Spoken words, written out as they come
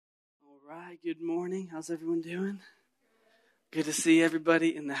right, good morning. How's everyone doing? Good to see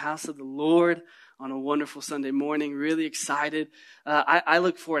everybody in the house of the Lord on a wonderful Sunday morning. Really excited. I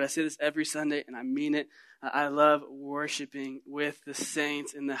look forward. I say this every Sunday, and I mean it. I love worshiping with the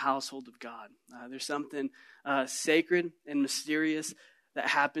saints in the household of God. There's something sacred and mysterious that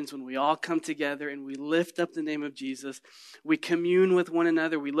happens when we all come together and we lift up the name of Jesus. We commune with one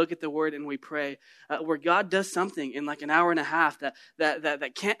another. We look at the Word and we pray. Where God does something in like an hour and a half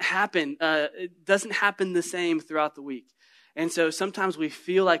that can't happen. It doesn't happen the same throughout the week. And so sometimes we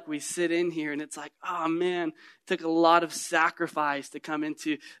feel like we sit in here and it's like, oh man, it took a lot of sacrifice to come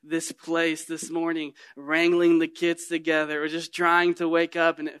into this place this morning, wrangling the kids together or just trying to wake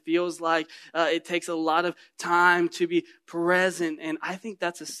up. And it feels like it takes a lot of time to be present. And I think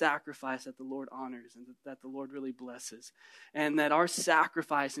that's a sacrifice that the Lord honors and that the Lord really blesses. And that our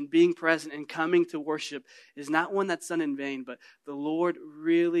sacrifice and being present and coming to worship is not one that's done in vain, but the Lord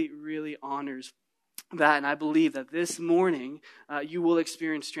really, really honors that. And I believe that this morning you will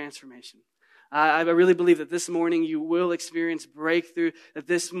experience transformation. I really believe that this morning you will experience breakthrough, that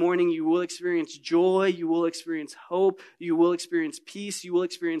this morning you will experience joy, you will experience hope, you will experience peace, you will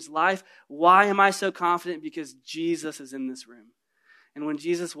experience life. Why am I so confident? Because Jesus is in this room. And when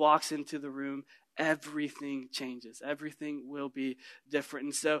Jesus walks into the room, everything changes. Everything will be different.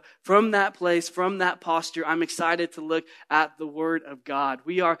 And so from that place, from that posture, I'm excited to look at the Word of God.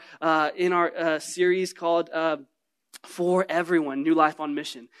 We are in our series called For Everyone, New Life on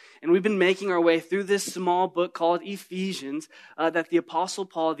Mission. And we've been making our way through this small book called Ephesians that the Apostle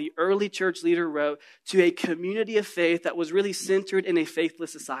Paul, the early church leader, wrote to a community of faith that was really centered in a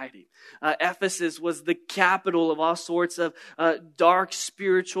faithless society. Ephesus was the capital of all sorts of dark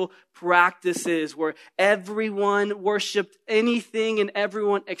spiritual practices where everyone worshiped anything and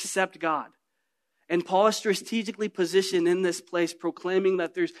everyone except God. And Paul is strategically positioned in this place, proclaiming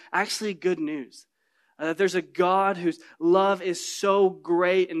that there's actually good news. That there's a God whose love is so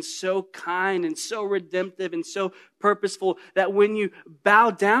great and so kind and so redemptive and so purposeful that when you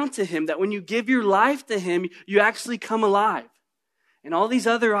bow down to Him, that when you give your life to Him, you actually come alive. And all these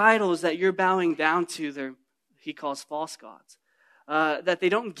other idols that you're bowing down to, he calls false gods. That they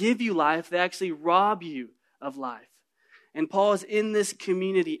don't give you life, they actually rob you of life. And Paul is in this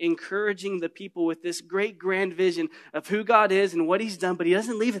community encouraging the people with this great grand vision of who God is and what He's done, but he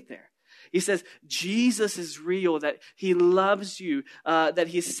doesn't leave it there. He says, Jesus is real, that He loves you, that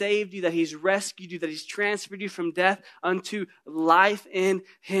He's saved you, that He's rescued you, that He's transferred you from death unto life in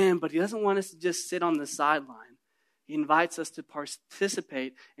Him. But He doesn't want us to just sit on the sideline. He invites us to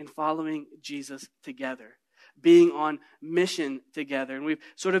participate in following Jesus together, being on mission together. And we've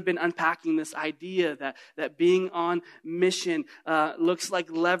sort of been unpacking this idea that being on mission looks like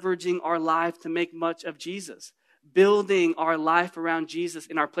leveraging our life to make much of Jesus. Building our life around Jesus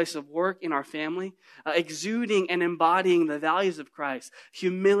in our place of work, in our family, exuding and embodying the values of Christ,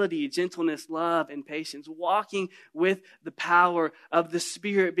 humility, gentleness, love, and patience, walking with the power of the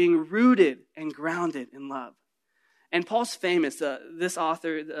Spirit, being rooted and grounded in love. And Paul's famous. This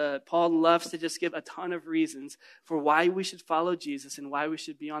author, Paul, loves to just give a ton of reasons for why we should follow Jesus and why we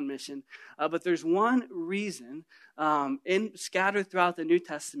should be on mission. But there's one reason scattered throughout the New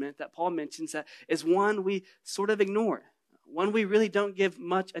Testament that Paul mentions that is one we sort of ignore, one we really don't give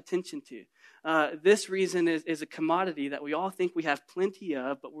much attention to. This reason is a commodity that we all think we have plenty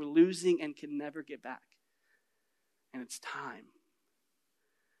of, but we're losing and can never get back. And it's time.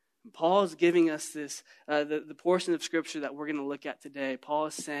 Paul is giving us this, the portion of Scripture that we're going to look at today. Paul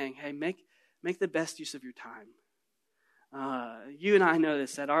is saying, hey, make the best use of your time. You and I know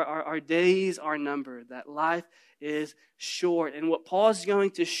this, that our days are numbered, that life is short. And what Paul is going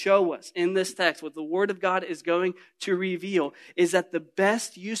to show us in this text, what the Word of God is going to reveal, is that the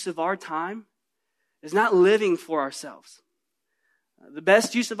best use of our time is not living for ourselves. The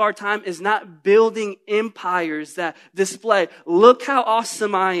best use of our time is not building empires that display, look how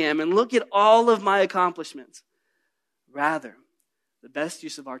awesome I am and look at all of my accomplishments. Rather, the best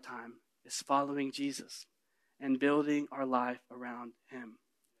use of our time is following Jesus and building our life around Him.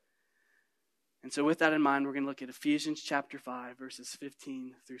 And so with that in mind, we're going to look at Ephesians chapter 5, verses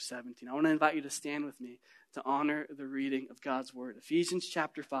 15 through 17. I want to invite you to stand with me to honor the reading of God's Word. Ephesians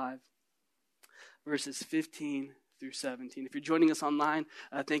chapter 5, verses 15 through 17. If you're joining us online,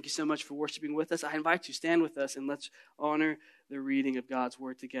 thank you so much for worshiping with us. I invite you, stand with us and let's honor the reading of God's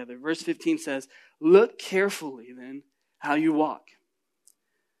Word together. Verse 15 says, "Look carefully then how you walk,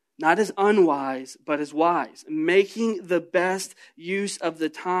 not as unwise, but as wise, making the best use of the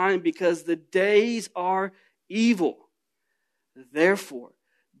time because the days are evil. Therefore,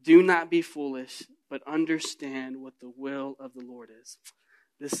 do not be foolish, but understand what the will of the Lord is."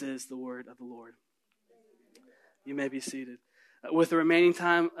 This is the word of the Lord. You may be seated. With the remaining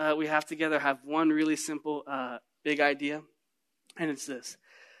time we have together, I have one really simple, big idea, and it's this.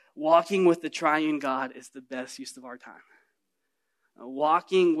 Walking with the triune God is the best use of our time.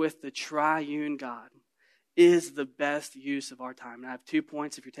 Walking with the triune God is the best use of our time. And I have 2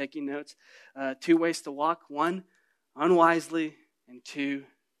 points if you're taking notes. 2 ways to walk. 1, unwisely, and 2,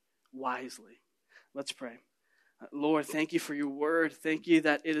 wisely. Let's pray. Lord, thank you for your word. Thank you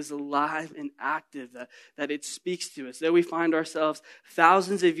that it is alive and active, that it speaks to us. Though we find ourselves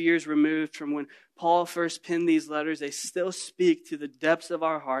thousands of years removed from when Paul first penned these letters, they still speak to the depths of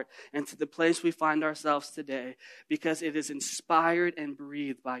our heart and to the place we find ourselves today because it is inspired and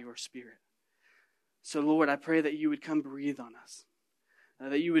breathed by your Spirit. So, Lord, I pray that you would come breathe on us.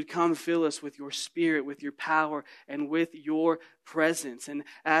 That you would come fill us with your Spirit, with your power, and with your presence. And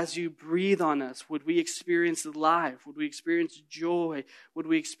as you breathe on us, would we experience life? Would we experience joy? Would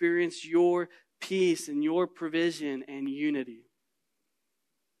we experience your peace and your provision and unity?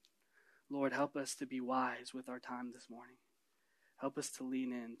 Lord, help us to be wise with our time this morning. Help us to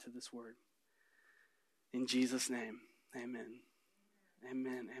lean into this word. In Jesus' name, amen.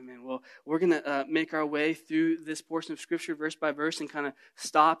 Amen, amen. Well, we're going to make our way through this portion of Scripture verse by verse and kind of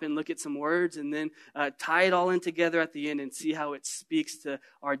stop and look at some words and then tie it all in together at the end and see how it speaks to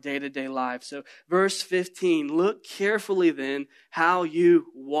our day-to-day life. So verse 15, look carefully then how you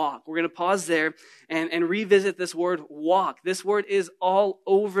walk. We're going to pause there and revisit this word walk. This word is all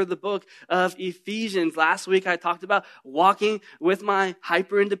over the book of Ephesians. Last week I talked about walking with my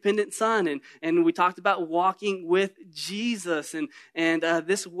hyper-independent son and we talked about walking with Jesus and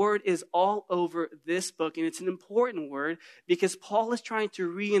this word is all over this book, and it's an important word because Paul is trying to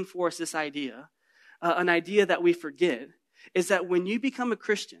reinforce this idea, an idea that we forget, is that when you become a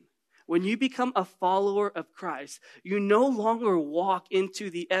Christian, when you become a follower of Christ, you no longer walk into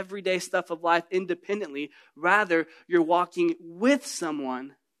the everyday stuff of life independently. Rather, you're walking with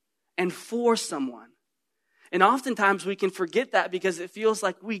someone and for someone. And oftentimes we can forget that because it feels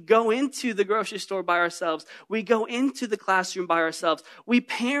like we go into the grocery store by ourselves. We go into the classroom by ourselves. We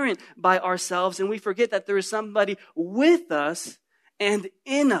parent by ourselves, and we forget that there is somebody with us and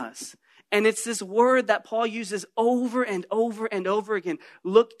in us. And it's this word that Paul uses over and over and over again.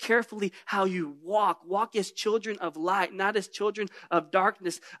 Look carefully how you walk. Walk as children of light, not as children of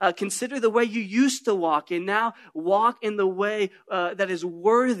darkness. Consider the way you used to walk, and now walk in the way that is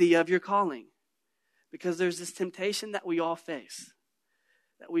worthy of your calling. Because there's this temptation that we all face,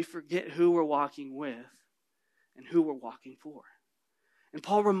 that we forget who we're walking with and who we're walking for. And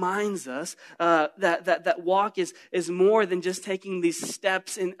Paul reminds us that walk is more than just taking these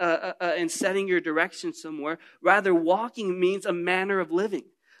steps and setting your direction somewhere. Rather, walking means a manner of living,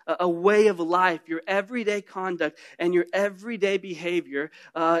 a way of life, your everyday conduct and your everyday behavior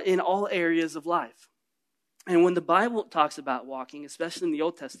in all areas of life. And when the Bible talks about walking, especially in the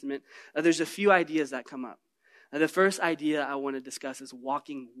Old Testament, there's a few ideas that come up. The first idea I want to discuss is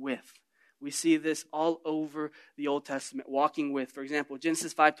walking with. We see this all over the Old Testament, walking with. For example,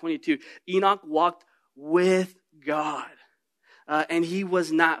 Genesis 5:22, Enoch walked with God. And he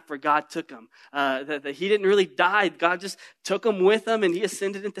was not, for God took him. He didn't really die. God just took him with him, and he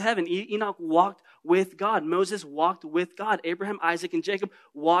ascended into heaven. Enoch walked with God. Moses walked with God. Abraham, Isaac, and Jacob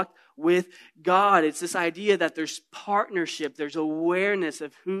walked with God. It's this idea that there's partnership. There's awareness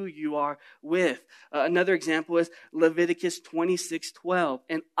of who you are with. Another example is Leviticus 26:12.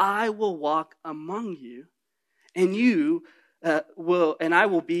 And I will walk among you, and you I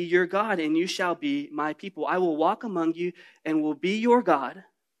will be your God, and you shall be my people. I will walk among you and will be your God,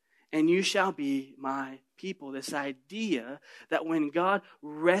 and you shall be my people. This idea that when God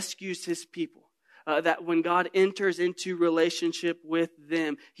rescues his people, that when God enters into relationship with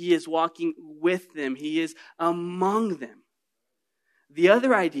them, he is walking with them. He is among them. The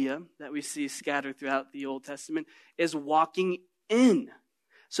other idea that we see scattered throughout the Old Testament is walking in.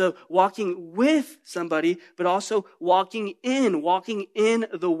 So walking with somebody, but also walking in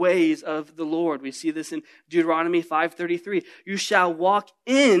the ways of the Lord. We see this in Deuteronomy 5:33. You shall walk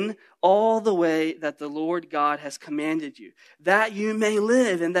in all the way that the Lord God has commanded you, that you may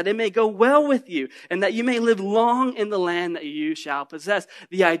live and that it may go well with you, and that you may live long in the land that you shall possess.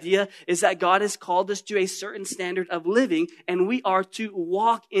 The idea is that God has called us to a certain standard of living, and we are to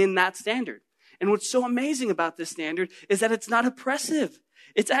walk in that standard. And what's so amazing about this standard is that it's not oppressive.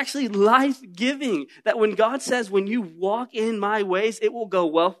 It's actually life-giving, that when God says, when you walk in my ways, it will go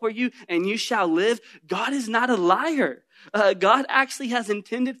well for you and you shall live. God is not a liar. God actually has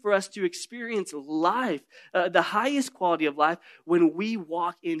intended for us to experience life, the highest quality of life, when we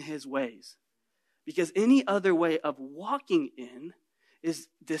walk in his ways. Because any other way of walking in is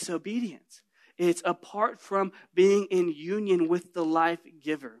disobedience. It's apart from being in union with the life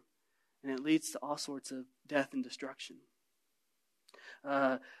giver. And it leads to all sorts of death and destruction.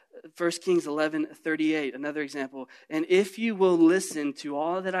 1 Kings 11:38, another example. And if you will listen to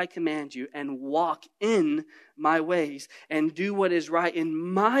all that I command you and walk in my ways and do what is right in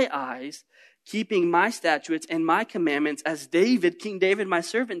my eyes, keeping my statutes and my commandments as King David, my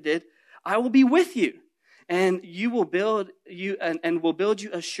servant, did, I will be with you. And will build you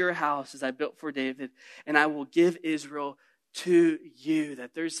a sure house as I built for David, and I will give Israel to you.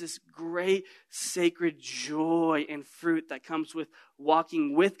 That there's this great sacred joy and fruit that comes with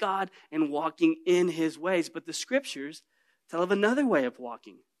walking with God and walking in his ways. But the scriptures tell of another way of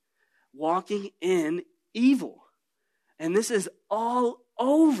walking in evil. And this is all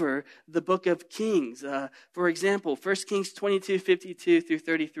over the book of Kings. For example, 1 Kings 22:52 through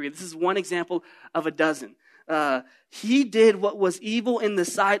 33. This is one example of a dozen. He did what was evil in the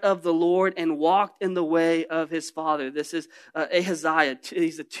sight of the Lord and walked in the way of his father. This is Ahaziah.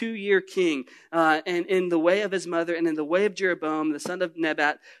 He's a 2-year king. And in the way of his mother and in the way of Jeroboam, the son of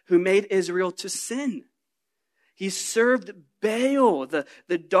Nebat, who made Israel to sin. He served Baal,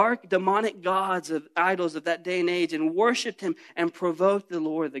 the dark demonic gods of idols of that day and age, and worshipped him and provoked the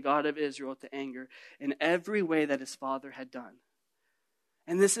Lord, the God of Israel, to anger in every way that his father had done.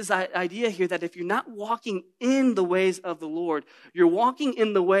 And this is the idea here that if you're not walking in the ways of the Lord, you're walking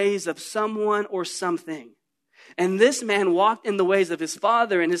in the ways of someone or something. And this man walked in the ways of his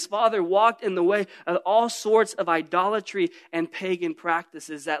father, and his father walked in the way of all sorts of idolatry and pagan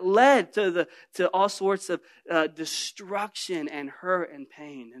practices that led to all sorts of destruction and hurt and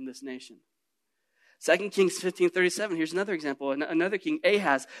pain in this nation. 2 Kings 15:37, here's another example, another king,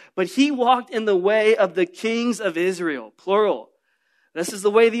 Ahaz. But he walked in the way of the kings of Israel, plural. This is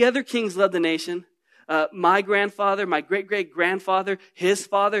the way the other kings led the nation. My grandfather, my great-great-grandfather, his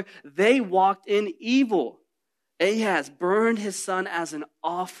father, they walked in evil. Ahaz burned his son as an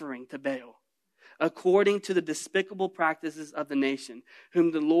offering to Baal, according to the despicable practices of the nation,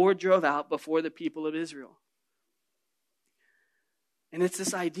 whom the Lord drove out before the people of Israel. And it's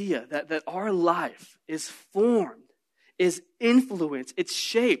this idea that our life is formed, is influenced, it's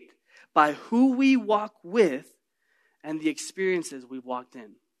shaped by who we walk with and the experiences we've walked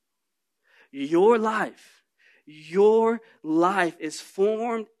in. Your life is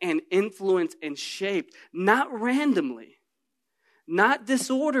formed and influenced and shaped, not randomly, not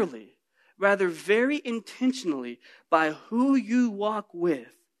disorderly, rather very intentionally by who you walk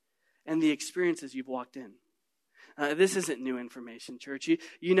with and the experiences you've walked in. This isn't new information, church.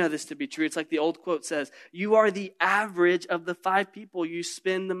 You know this to be true. It's like the old quote says, you are the average of the 5 people you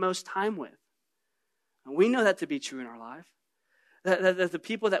spend the most time with. And we know that to be true in our life. That the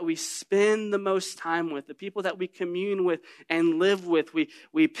people that we spend the most time with, the people that we commune with and live with,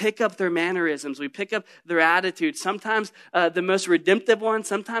 we pick up their mannerisms, we pick up their attitudes, sometimes the most redemptive ones,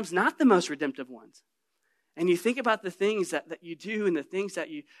 sometimes not the most redemptive ones. And you think about the things that you do and the things that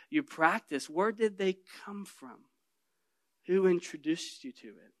you practice. Where did they come from? Who introduced you to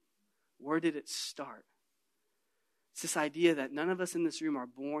it? Where did it start? It's this idea that none of us in this room are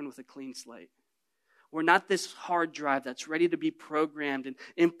born with a clean slate. We're not this hard drive that's ready to be programmed and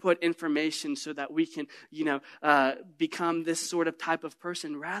input information so that we can, become this sort of type of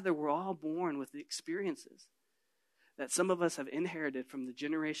person. Rather, we're all born with the experiences that some of us have inherited from the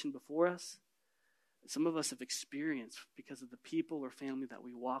generation before us. Some of us have experienced because of the people or family that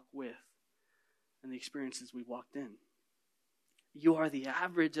we walk with and the experiences we walked in. You are the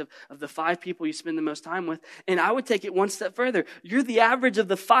average of the 5 people you spend the most time with. And I would take it one step further. You're the average of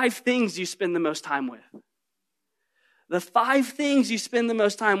the 5 things you spend the most time with. The 5 things you spend the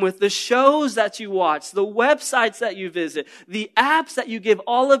most time with, the shows that you watch, the websites that you visit, the apps that you give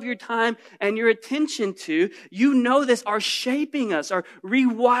all of your time and your attention to, you know this, are shaping us, are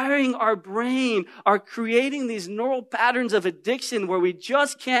rewiring our brain, are creating these neural patterns of addiction where we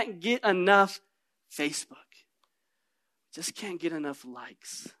just can't get enough Facebook. Just can't get enough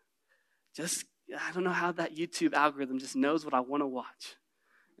likes. I don't know how that YouTube algorithm just knows what I want to watch.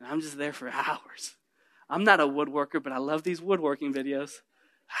 And I'm just there for hours. I'm not a woodworker, but I love these woodworking videos.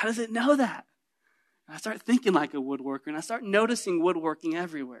 How does it know that? And I start thinking like a woodworker, and I start noticing woodworking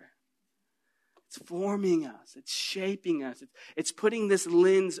everywhere. It's forming us. It's shaping us. It's putting this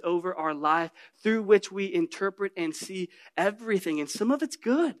lens over our life through which we interpret and see everything. And some of it's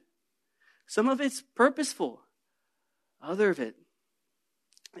good. Some of it's purposeful. Other of it,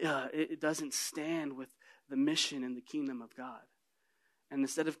 it doesn't stand with the mission and the kingdom of God. And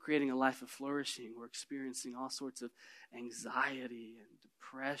instead of creating a life of flourishing, we're experiencing all sorts of anxiety and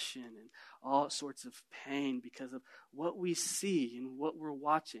depression and all sorts of pain because of what we see and what we're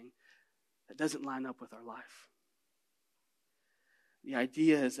watching that doesn't line up with our life. The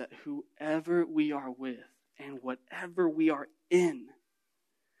idea is that whoever we are with and whatever we are in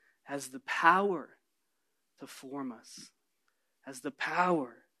has the power to form us, has the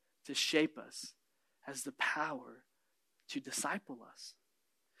power to shape us, has the power to disciple us,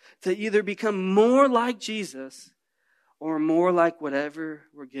 to either become more like Jesus or more like whatever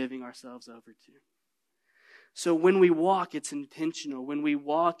we're giving ourselves over to. So when we walk, it's intentional. When we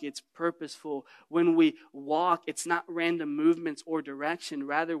walk, it's purposeful. When we walk, it's not random movements or direction.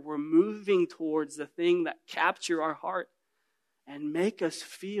 Rather, we're moving towards the thing that capture our heart and make us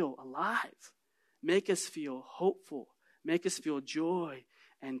feel alive, make us feel hopeful, make us feel joy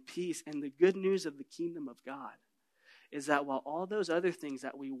and peace. And the good news of the kingdom of God is that while all those other things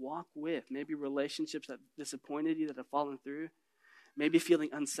that we walk with, maybe relationships that disappointed you, that have fallen through, maybe feeling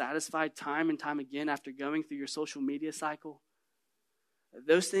unsatisfied time and time again after going through your social media cycle,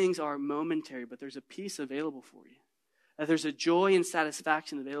 those things are momentary, but there's a peace available for you. That there's a joy and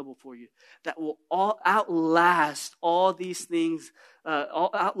satisfaction available for you that will outlast all these things,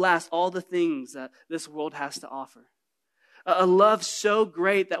 outlast all the things that this world has to offer. A love so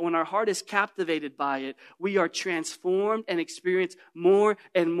great that when our heart is captivated by it, we are transformed and experience more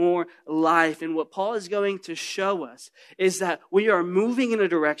and more life. And what Paul is going to show us is that we are moving in a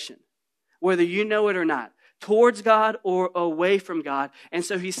direction, whether you know it or not, towards God or away from God. And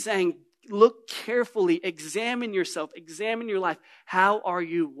so he's saying, look carefully, examine yourself, examine your life. How are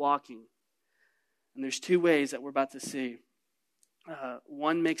you walking? And there's two ways that we're about to see.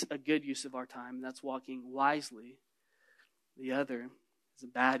 One makes a good use of our time, and that's walking wisely. The other is a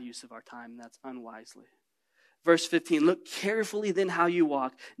bad use of our time, and that's unwisely. Verse 15, look carefully then how you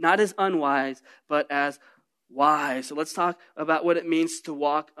walk, not as unwise, but as wise. So let's talk about what it means to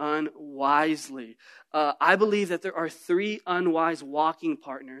walk unwisely. I believe that there are three unwise walking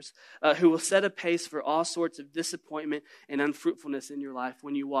partners who will set a pace for all sorts of disappointment and unfruitfulness in your life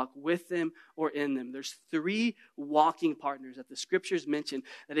when you walk with them or in them. There's three walking partners that the scriptures mention,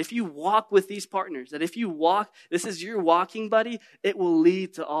 that if you walk with these partners, that if you walk, this is your walking buddy, it will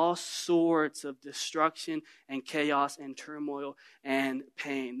lead to all sorts of destruction and chaos and turmoil and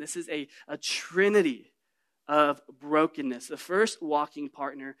pain. This is a trinity of brokenness. The first walking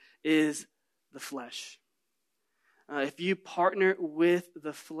partner is the flesh. If you partner with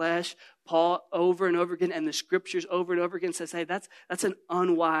the flesh, Paul over and over again, and the scriptures over and over again says, hey, that's an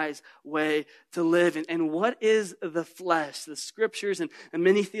unwise way to live. And what is the flesh? The scriptures and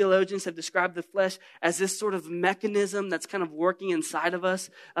many theologians have described the flesh as this sort of mechanism that's kind of working inside of us,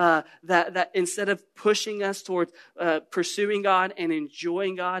 that instead of pushing us towards pursuing God and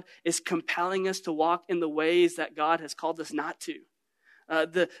enjoying God, is compelling us to walk in the ways that God has called us not to.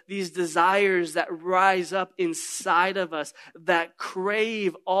 These desires that rise up inside of us that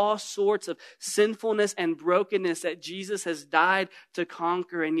crave all sorts of sinfulness and brokenness that Jesus has died to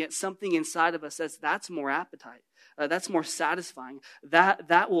conquer, and yet something inside of us says that's more appetite. That's more satisfying.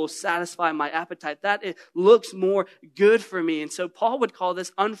 That will satisfy my appetite. That it looks more good for me. And so Paul would call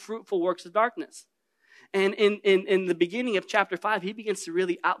this unfruitful works of darkness. And in the beginning of chapter 5, he begins to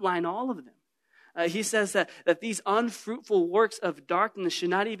really outline all of them. He says that these unfruitful works of darkness should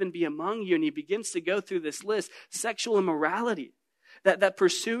not even be among you. And he begins to go through this list. Sexual immorality. That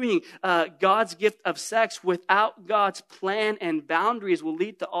pursuing God's gift of sex without God's plan and boundaries will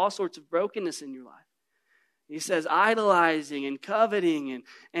lead to all sorts of brokenness in your life. He says idolizing and coveting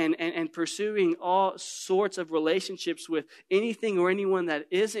and pursuing all sorts of relationships with anything or anyone that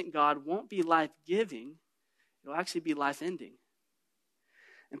isn't God won't be life-giving. It'll actually be life-ending.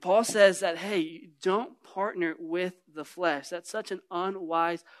 And Paul says that, hey, don't partner with the flesh. That's such an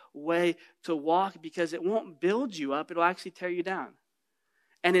unwise way to walk because it won't build you up. It'll actually tear you down.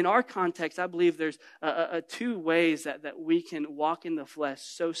 And in our context, I believe there's two ways that we can walk in the flesh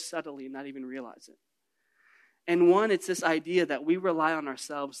so subtly and not even realize it. And one, it's this idea that we rely on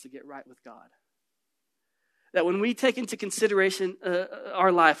ourselves to get right with God. That when we take into consideration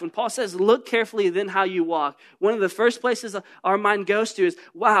our life, when Paul says, look carefully then how you walk, one of the first places our mind goes to is,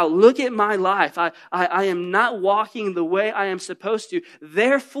 wow, look at my life. I am not walking the way I am supposed to.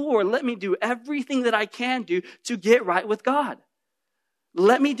 Therefore, let me do everything that I can do to get right with God.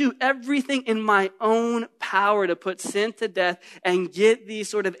 Let me do everything in my own power to put sin to death and get these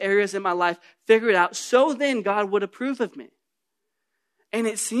sort of areas in my life figured out so then God would approve of me. And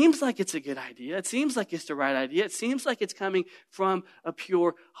it seems like it's a good idea. It seems like it's the right idea. It seems like it's coming from a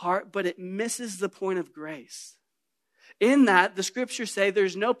pure heart, but it misses the point of grace. in that, the scriptures say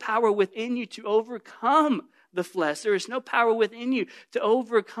there's no power within you to overcome the flesh. There is no power within you to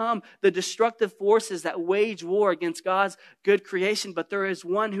overcome the destructive forces that wage war against God's good creation. But there is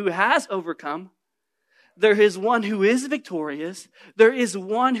one who has overcome. There is one who is victorious. There is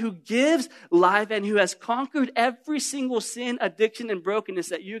one who gives life and who has conquered every single sin, addiction, and brokenness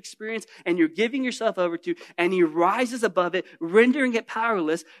that you experience and you're giving yourself over to. And he rises above it, rendering it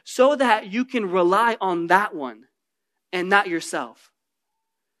powerless so that you can rely on that one and not yourself.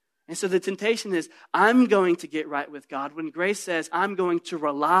 And so the temptation is, I'm going to get right with God, when grace says, I'm going to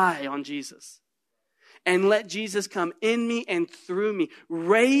rely on Jesus. And let Jesus come in me and through me.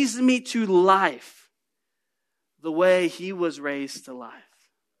 Raise me to life the way he was raised to life.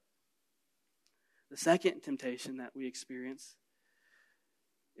 The second temptation that we experience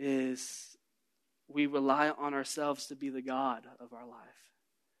is we rely on ourselves to be the God of our life.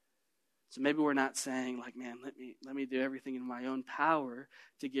 So maybe we're not saying like, man, let me do everything in my own power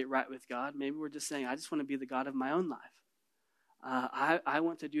to get right with God. Maybe we're just saying, I just want to be the God of my own life. I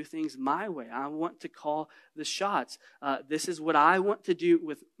want to do things my way. I want to call the shots. This is what I want to do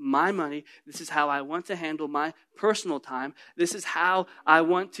with my money. This is how I want to handle my personal time. This is how I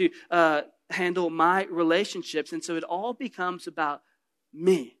want to handle my relationships. And so it all becomes about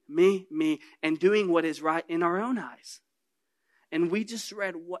me, and doing what is right in our own eyes. And we just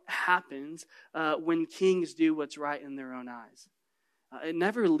read what happens when kings do what's right in their own eyes. It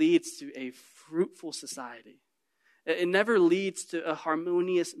never leads to a fruitful society. It never leads to a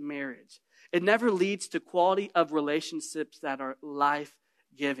harmonious marriage. It never leads to quality of relationships that are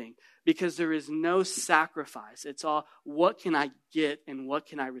life-giving, because there is no sacrifice. It's all, what can I get and what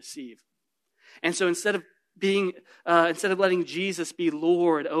can I receive? And so instead of letting Jesus be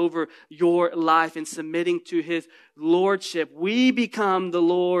Lord over your life and submitting to his lordship, we become the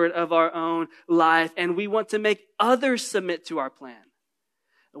Lord of our own life, and we want to make others submit to our plan.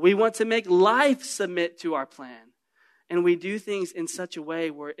 We want to make life submit to our plan. And we do things in such a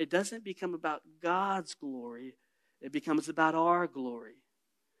way where it doesn't become about God's glory, it becomes about our glory.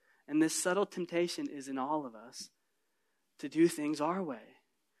 And this subtle temptation is in all of us to do things our way.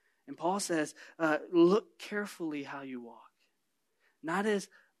 And Paul says, look carefully how you walk. Not as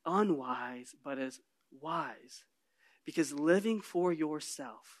unwise, but as wise. Because living for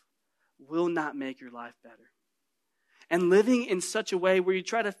yourself will not make your life better. And living in such a way where you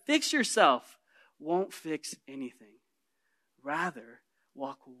try to fix yourself won't fix anything. Rather,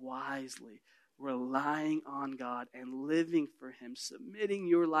 walk wisely, relying on God and living for him, submitting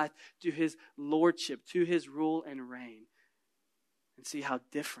your life to his lordship, to his rule and reign. And see how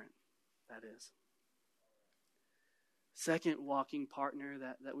different that is. Second walking partner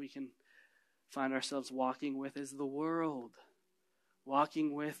that we can find ourselves walking with is the world.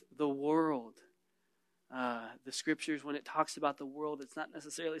 Walking with the world. The scriptures, when it talks about the world, it's not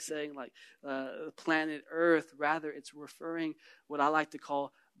necessarily saying like planet Earth. Rather, it's referring what I like to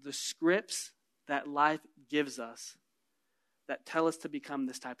call the scripts that life gives us that tell us to become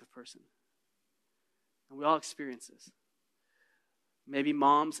this type of person. And we all experience this. Maybe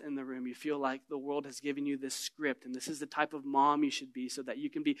moms in the room, you feel like the world has given you this script, and this is the type of mom you should be so that you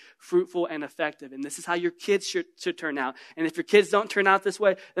can be fruitful and effective. And this is how your kids should turn out. And if your kids don't turn out this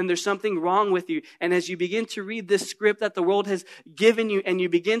way, then there's something wrong with you. And as you begin to read this script that the world has given you and you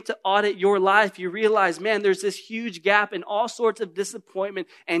begin to audit your life, you realize, man, there's this huge gap, and all sorts of disappointment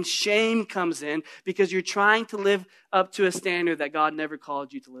and shame comes in because you're trying to live up to a standard that God never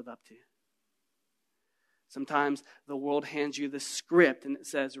called you to live up to. Sometimes the world hands you the script and it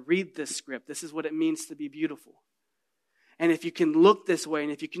says, read this script. This is what it means to be beautiful. And if you can look this way,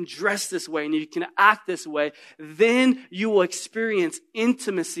 and if you can dress this way, and if you can act this way, then you will experience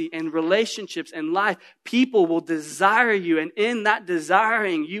intimacy and relationships and life. People will desire you. And in that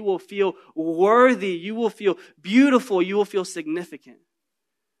desiring, you will feel worthy. You will feel beautiful. You will feel significant.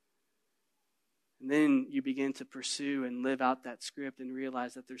 And then you begin to pursue and live out that script and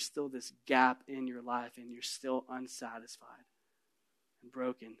realize that there's still this gap in your life and you're still unsatisfied and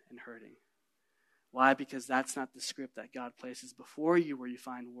broken and hurting. Why? Because that's not the script that God places before you where you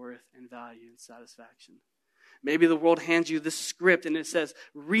find worth and value and satisfaction. Maybe the world hands you this script and it says,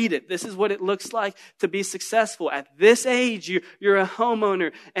 read it. This is what it looks like to be successful. At this age, you're a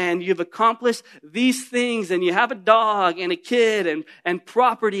homeowner and you've accomplished these things and you have a dog and a kid and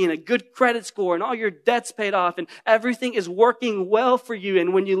property and a good credit score and all your debts paid off and everything is working well for you.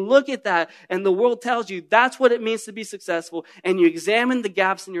 And when you look at that and the world tells you that's what it means to be successful and you examine the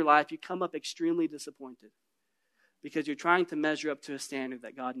gaps in your life, you come up extremely disappointed because you're trying to measure up to a standard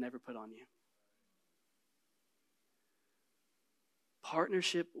that God never put on you.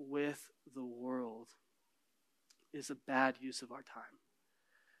 Partnership with the world is a bad use of our time.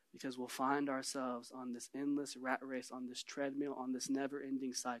 Because we'll find ourselves on this endless rat race, on this treadmill, on this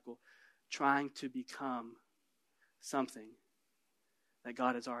never-ending cycle, trying to become something that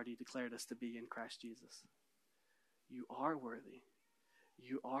God has already declared us to be in Christ Jesus. You are worthy.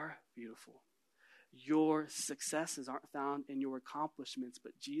 You are beautiful. Your successes aren't found in your accomplishments,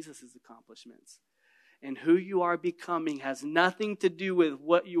 but Jesus' accomplishments. And who you are becoming has nothing to do with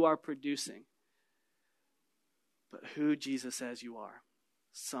what you are producing, but who Jesus says you are,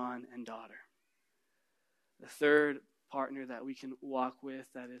 son and daughter. The third partner that we can walk with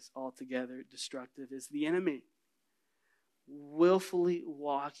that is altogether destructive is the enemy. Willfully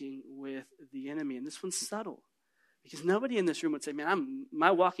walking with the enemy. And this one's subtle. Because nobody in this room would say, man,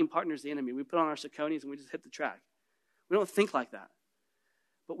 my walking partner is the enemy. We put on our Saucony's and we just hit the track. We don't think like that.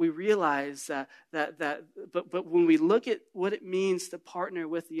 But we realize but when we look at what it means to partner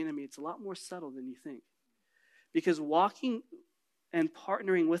with the enemy, it's a lot more subtle than you think. Because walking and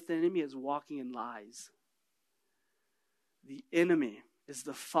partnering with the enemy is walking in lies. The enemy is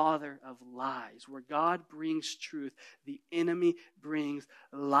the father of lies. Where God brings truth, the enemy brings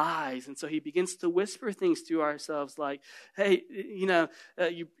lies. And so he begins to whisper things to ourselves like, hey,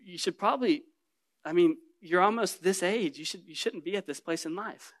 you should probably, you're almost this age. You shouldn't be at this place in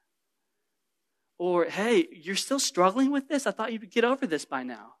life. Or, hey, you're still struggling with this? I thought you'd get over this by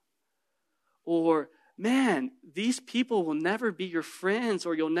now. Or, man, these people will never be your friends,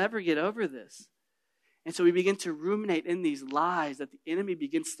 or you'll never get over this. And so we begin to ruminate in these lies that the enemy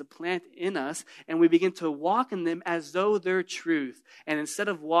begins to plant in us, and we begin to walk in them as though they're truth. And instead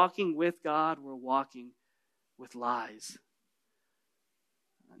of walking with God, we're walking with lies.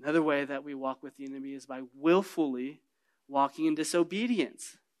 Another way that we walk with the enemy is by willfully walking in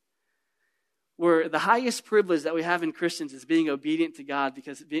disobedience. Where the highest privilege that we have in Christians is being obedient to God,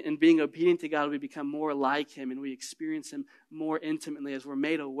 because in being obedient to God, we become more like Him and we experience Him more intimately as we're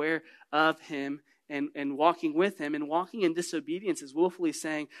made aware of Him and walking with Him. And walking in disobedience is willfully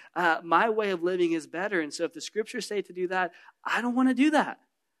saying, my way of living is better. And so if the scriptures say to do that, I don't want to do that.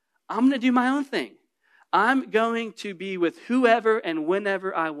 I'm going to do my own thing. I'm going to be with whoever and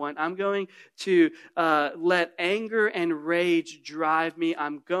whenever I want. I'm going to let anger and rage drive me.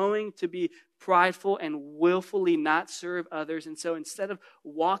 I'm going to be prideful and willfully not serve others. And so instead of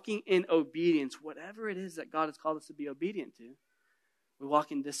walking in obedience, whatever it is that God has called us to be obedient to, we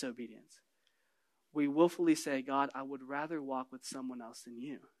walk in disobedience. We willfully say, God, I would rather walk with someone else than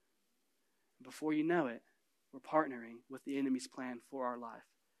you. Before you know it, we're partnering with the enemy's plan for our life,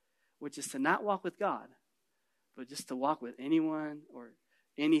 which is to not walk with God, but just to walk with anyone or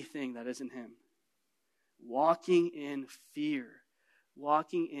anything that isn't Him. Walking in fear,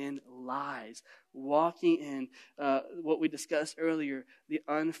 walking in lies, walking in what we discussed earlier, the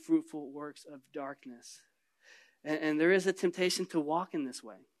unfruitful works of darkness. And there is a temptation to walk in this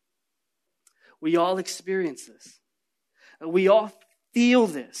way. We all experience this. We all feel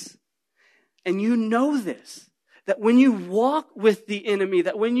this. And you know this. That when you walk with the enemy,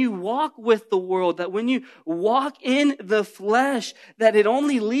 that when you walk with the world, that when you walk in the flesh, that it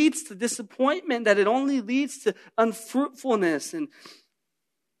only leads to disappointment, that it only leads to unfruitfulness, and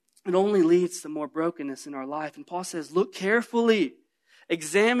it only leads to more brokenness in our life. And Paul says, look carefully.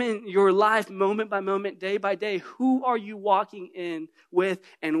 Examine your life moment by moment, day by day. Who are you walking in with,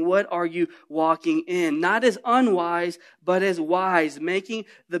 and what are you walking in? Not as unwise, but as wise, making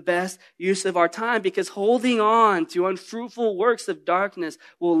the best use of our time, because holding on to unfruitful works of darkness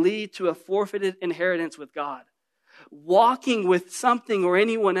will lead to a forfeited inheritance with God. Walking with something or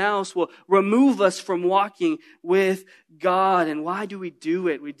anyone else will remove us from walking with God. And why do we do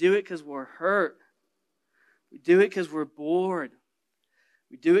it? We do it because we're hurt. We do it because we're bored.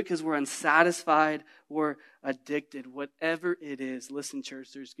 We do it because we're unsatisfied, we're addicted. Whatever it is, listen, church,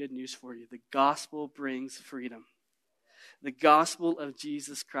 there's good news for you. The gospel brings freedom. The gospel of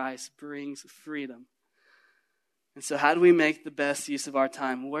Jesus Christ brings freedom. And so how do we make the best use of our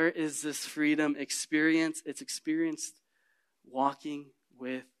time? Where is this freedom experienced? It's experienced walking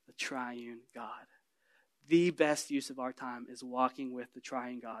with the triune God. The best use of our time is walking with the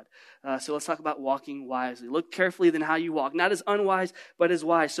triune God. So let's talk about walking wisely. Look carefully then how you walk. Not as unwise, but as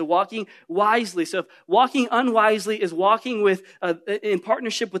wise. So walking wisely. So if walking unwisely is walking with in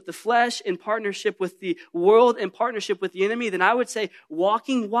partnership with the flesh, in partnership with the world, in partnership with the enemy, then I would say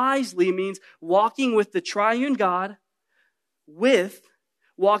walking wisely means walking with the triune God, with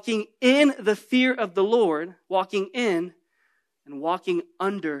walking in the fear of the Lord, walking in, and walking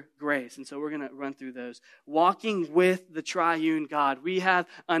under grace. And so we're going to run through those. Walking with the triune God. We have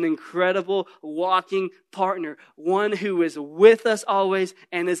an incredible walking partner, one who is with us always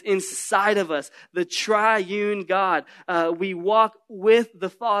and is inside of us, the triune God. We walk with the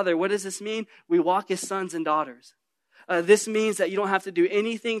Father. What does this mean? We walk as sons and daughters. This means that you don't have to do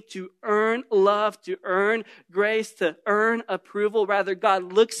anything to earn love, to earn grace, to earn approval. Rather,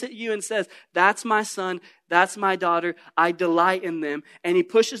 God looks at you and says, that's my son, that's my daughter, I delight in them. And he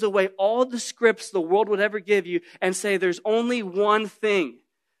pushes away all the scripts the world would ever give you and say, there's only one thing,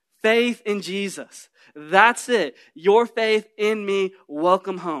 faith in Jesus. That's it. Your faith in me,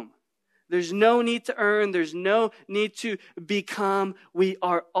 welcome home. There's no need to earn. There's no need to become. We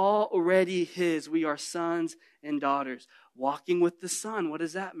are already his. We are sons and daughters. Walking with the Son. What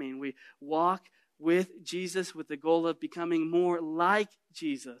does that mean? We walk with Jesus with the goal of becoming more like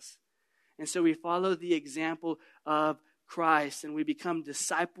Jesus. And so we follow the example of Christ and we become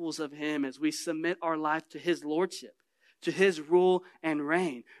disciples of him as we submit our life to his lordship, to his rule and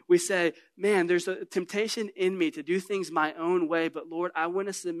reign. We say, man, there's a temptation in me to do things my own way, but Lord, I want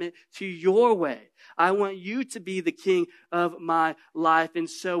to submit to your way. I want you to be the king of my life. And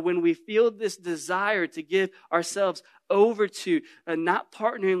so when we feel this desire to give ourselves over to not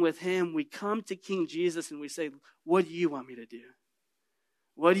partnering with him, we come to King Jesus and we say, what do you want me to do?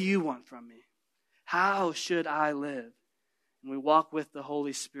 What do you want from me? How should I live? And we walk with the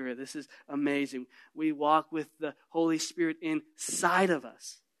Holy Spirit. This is amazing. We walk with the Holy Spirit inside of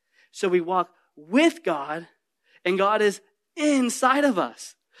us. So we walk with God, and God is inside of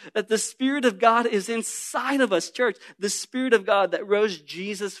us. That the Spirit of God is inside of us. Church, the Spirit of God that rose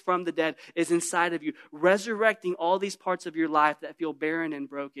Jesus from the dead is inside of you, resurrecting all these parts of your life that feel barren and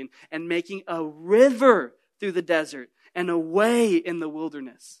broken, and making a river through the desert and a way in the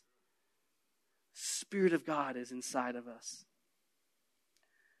wilderness. Spirit of God is inside of us.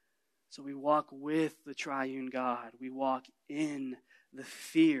 So we walk with the triune God. We walk in the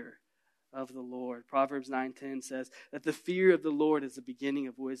fear of the Lord. Proverbs 9:10 says that the fear of the Lord is the beginning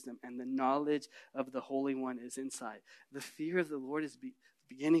of wisdom, and the knowledge of the Holy One is insight. The fear of the Lord is the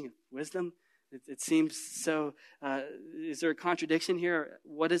beginning of wisdom. It seems so. Is there a contradiction here?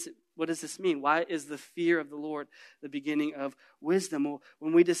 What does this mean? Why is the fear of the Lord the beginning of wisdom? Well,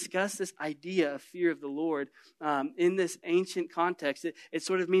 when we discuss this idea of fear of the Lord in this ancient context, it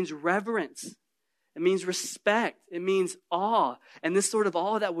sort of means reverence. It means respect. It means awe. And this sort of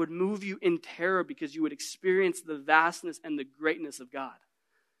awe that would move you in terror because you would experience the vastness and the greatness of God.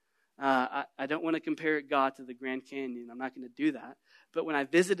 I don't want to compare God to the Grand Canyon. I'm not going to do that. But when I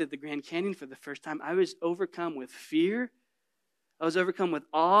visited the Grand Canyon for the first time, I was overcome with fear. I was overcome with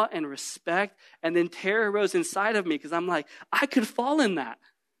awe and respect. And then terror rose inside of me because I'm like, I could fall in that.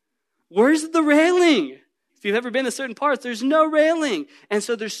 Where's the railing? If you've ever been to certain parts, there's no railing. And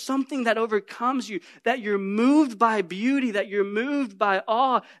so there's something that overcomes you, that you're moved by beauty, that you're moved by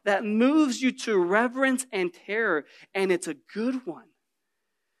awe, that moves you to reverence and terror. And it's a good one.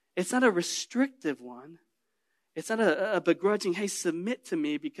 It's not a restrictive one. It's not a begrudging, hey, submit to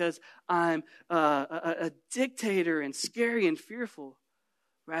me because I'm a dictator and scary and fearful.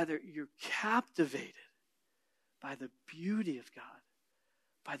 Rather, you're captivated by the beauty of God,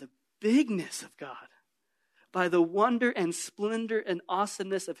 by the bigness of God, by the wonder and splendor and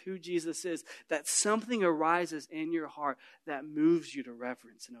awesomeness of who Jesus is, that something arises in your heart that moves you to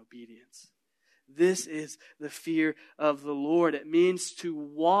reverence and obedience. This is the fear of the Lord. It means to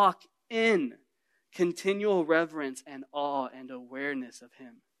walk in continual reverence and awe and awareness of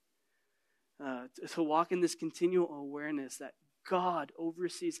him. To walk in this continual awareness that God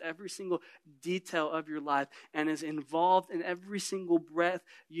oversees every single detail of your life and is involved in every single breath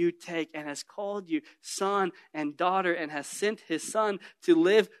you take and has called you son and daughter and has sent his son to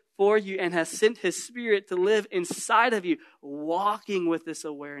live for you and has sent his Spirit to live inside of you. Walking with this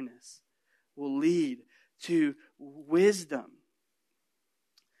awareness will lead to wisdom.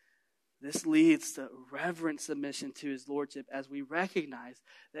 This leads to reverent submission to his lordship as we recognize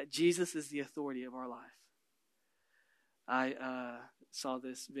that Jesus is the authority of our life. I saw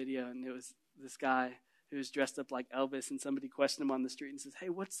this video, and it was this guy who was dressed up like Elvis, and somebody questioned him on the street and says, hey,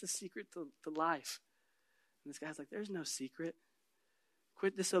 what's the secret to life? And this guy's like, there's no secret.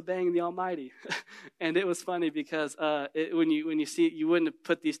 Quit disobeying the Almighty. And it was funny because when you see it, you wouldn't have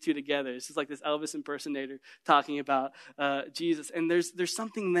put these two together. It's just like this Elvis impersonator talking about Jesus. And there's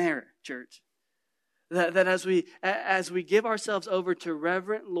something there, church, that as we give ourselves over to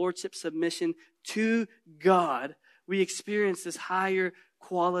reverent lordship submission to God, we experience this higher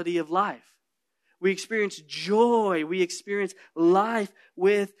quality of life. We experience joy. We experience life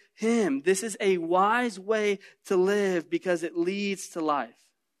with Him. This is a wise way to live because it leads to life.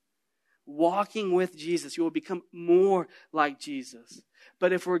 Walking with Jesus, you will become more like Jesus.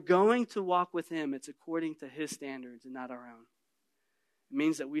 But if we're going to walk with Him, it's according to His standards and not our own. It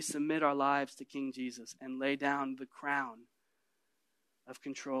means that we submit our lives to King Jesus and lay down the crown of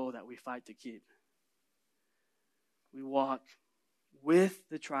control that we fight to keep. We walk with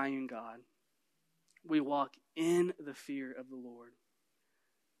the triune God. We walk in the fear of the Lord.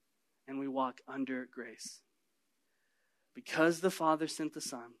 And we walk under grace. Because the Father sent the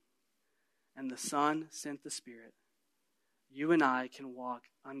Son, and the Son sent the Spirit, you and I can walk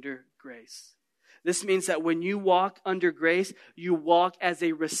under grace. This means that when you walk under grace, you walk as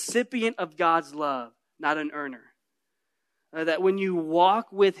a recipient of God's love, not an earner. That when you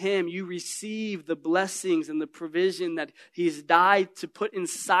walk with Him, you receive the blessings and the provision that He's died to put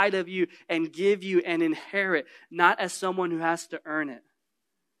inside of you and give you and inherit, not as someone who has to earn it.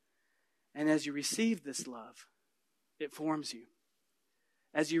 And as you receive this love, it forms you.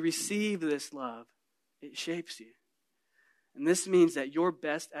 As you receive this love, it shapes you. And this means that your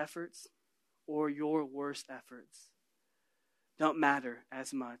best efforts or your worst efforts don't matter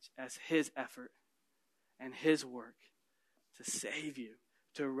as much as His effort and His work to save you,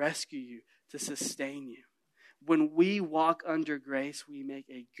 to rescue you, to sustain you. When we walk under grace, we make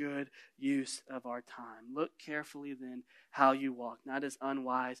a good use of our time. Look carefully then how you walk, not as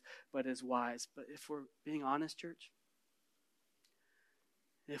unwise, but as wise. But if we're being honest, church,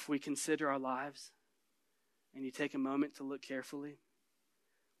 if we consider our lives and you take a moment to look carefully,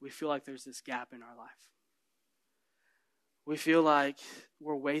 we feel like there's this gap in our life. We feel like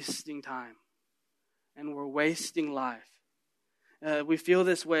we're wasting time and we're wasting life. We feel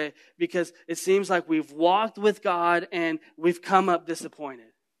this way because it seems like we've walked with God and we've come up disappointed.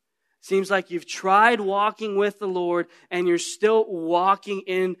 Seems like you've tried walking with the Lord and you're still walking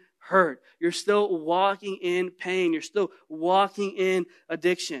in hurt. You're still walking in pain. You're still walking in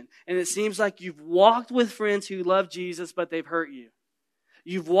addiction. And it seems like you've walked with friends who love Jesus, but they've hurt you.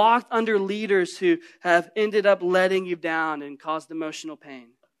 You've walked under leaders who have ended up letting you down and caused emotional pain.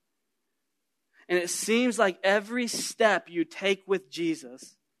 And it seems like every step you take with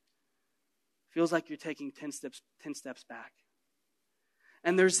Jesus feels like you're taking 10 steps back.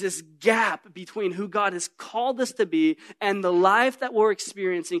 And there's this gap between who God has called us to be and the life that we're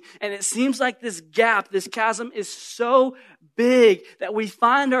experiencing. And it seems like this gap, this chasm is so big that we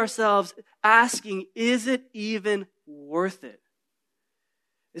find ourselves asking, is it even worth it?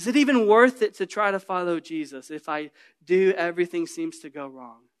 Is it even worth it to try to follow Jesus if I do everything seems to go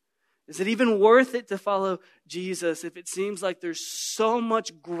wrong? Is it even worth it to follow Jesus if it seems like there's so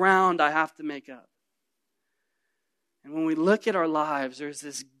much ground I have to make up? And when we look at our lives, there's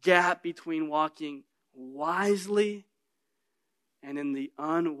this gap between walking wisely and in the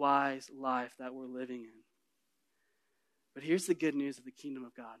unwise life that we're living in. But here's the good news of the kingdom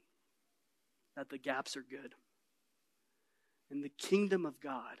of God, that the gaps are good. In the kingdom of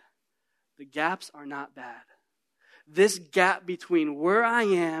God, the gaps are not bad. This gap between where I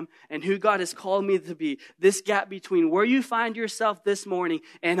am and who God has called me to be, this gap between where you find yourself this morning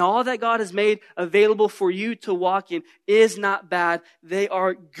and all that God has made available for you to walk in is not bad. They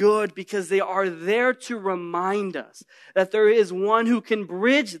are good because they are there to remind us that there is one who can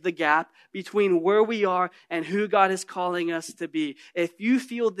bridge the gap between where we are and who God is calling us to be. If you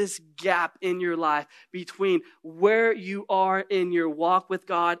feel this gap in your life between where you are in your walk with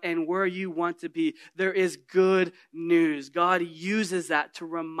God and where you want to be, there is good news. God uses that to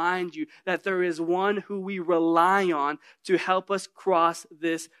remind you that there is one who we rely on to help us cross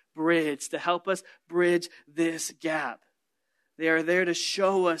this bridge, to help us bridge this gap. They are there to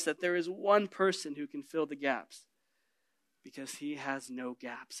show us that there is one person who can fill the gaps because he has no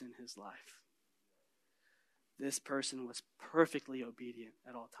gaps in his life. This person was perfectly obedient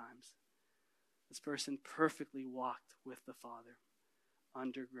at all times. This person perfectly walked with the Father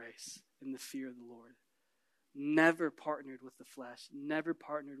under grace in the fear of the Lord. Never partnered with the flesh, never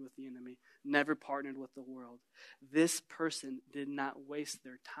partnered with the enemy, never partnered with the world. This person did not waste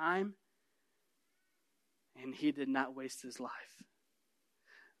their time, and he did not waste his life.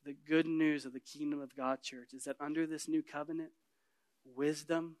 The good news of the kingdom of God, church, is that under this new covenant,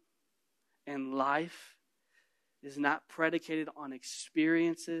 wisdom and life is not predicated on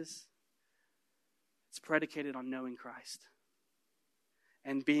experiences. It's predicated on knowing Christ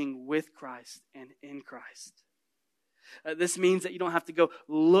and being with Christ and in Christ. This means that you don't have to go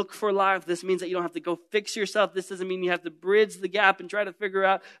look for life. This means that you don't have to go fix yourself. This doesn't mean you have to bridge the gap and try to figure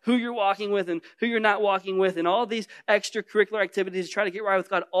out who you're walking with and who you're not walking with and all these extracurricular activities to try to get right with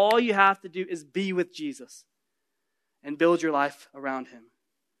God. All you have to do is be with Jesus and build your life around him.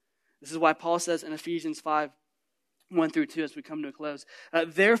 This is why Paul says in Ephesians 5:1-2, as we come to a close,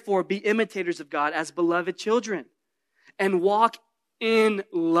 therefore be imitators of God as beloved children and walk in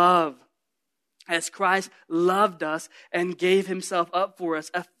love as Christ loved us and gave himself up for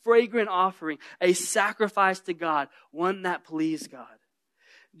us, a fragrant offering, a sacrifice to God, one that pleased God.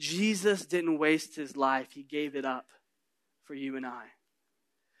 Jesus didn't waste his life. He gave it up for you and I.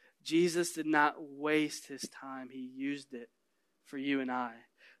 Jesus did not waste his time. He used it for you and I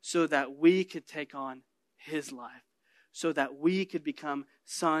so that we could take on his life, so that we could become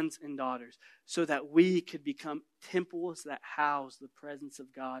sons and daughters, so that we could become temples that house the presence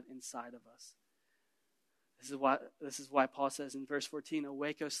of God inside of us. This is why Paul says in verse 14,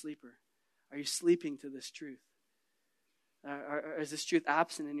 awake, O sleeper. Are you sleeping to this truth? Or is this truth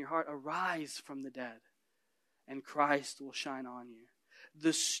absent in your heart? Arise from the dead, and Christ will shine on you.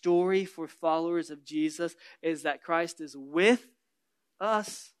 The story for followers of Jesus is that Christ is with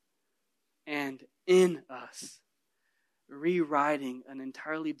us and in us, rewriting an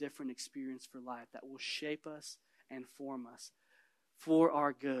entirely different experience for life that will shape us and form us for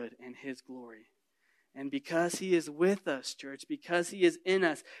our good and his glory. And because he is with us, church, because he is in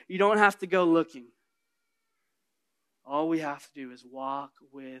us, you don't have to go looking. All we have to do is walk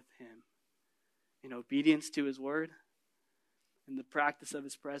with him in obedience to his word, in the practice of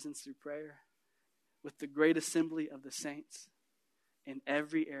his presence through prayer, with the great assembly of the saints in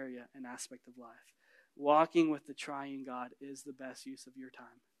every area and aspect of life. Walking with the triune God is the best use of your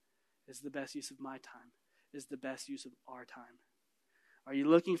time, is the best use of my time, is the best use of our time. Are you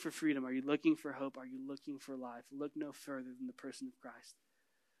looking for freedom? Are you looking for hope? Are you looking for life? Look no further than the person of Christ,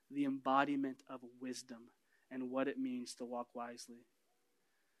 the embodiment of wisdom and what it means to walk wisely.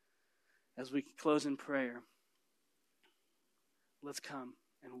 As we close in prayer, let's come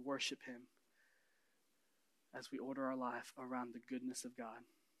and worship him as we order our life around the goodness of God.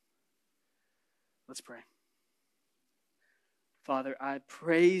 Let's pray. Father, I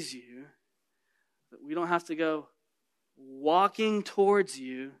praise you that we don't have to go walking towards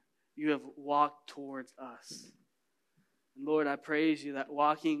you. You have walked towards us. And Lord, I praise you that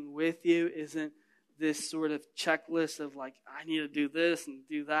walking with you isn't this sort of checklist of like, I need to do this and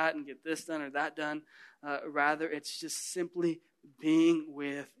do that and get this done or that done. Rather, it's just simply being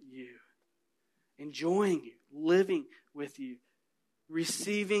with you, enjoying you, living with you,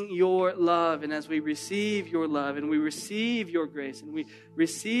 receiving your love. And as we receive your love and we receive your grace and we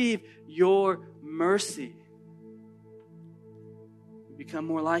receive your mercy, we become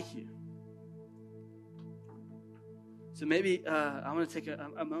more like you. So maybe I want to take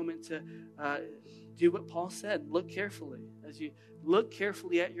a moment to do what Paul said. Look carefully. As you look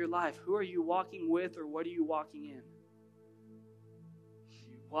carefully at your life, who are you walking with or what are you walking in? Are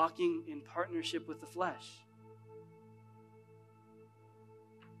you walking in partnership with the flesh?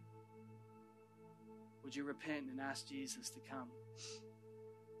 Would you repent and ask Jesus to come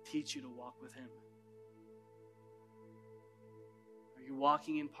teach you to walk with him? Are you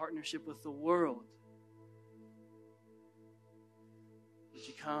walking in partnership with the world? Would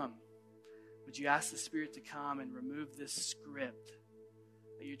you come? Would you ask the Spirit to come and remove this script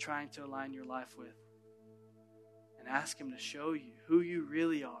that you're trying to align your life with? And ask him to show you who you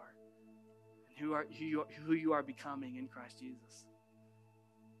really are and who you are becoming in Christ Jesus.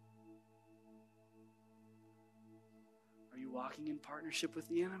 Are you walking in partnership with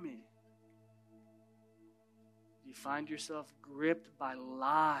the enemy? Do you find yourself gripped by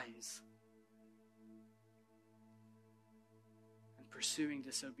lies and pursuing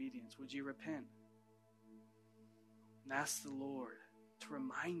disobedience? Would you repent and ask the Lord to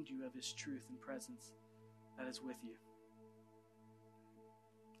remind you of his truth and presence that is with you?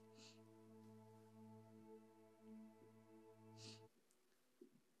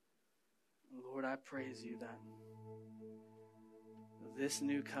 Lord, I praise you that this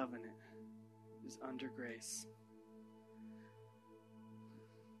new covenant is under grace.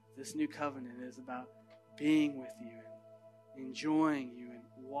 This new covenant is about being with you and enjoying you and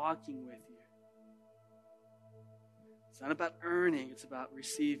walking with you. It's not about earning, it's about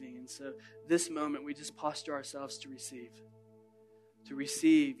receiving. And so this moment we just posture ourselves to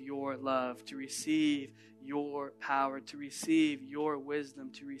receive your love, to receive your power, to receive your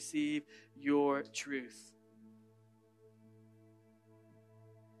wisdom, to receive your truth.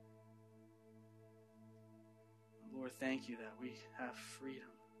 Lord, thank you that we have freedom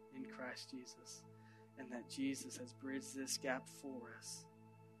in Christ Jesus. and that Jesus has bridged this gap for us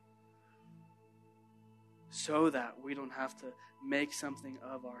so that we don't have to make something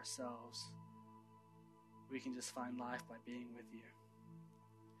of ourselves. We can just find life by being with you.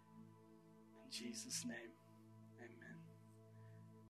 In Jesus' name.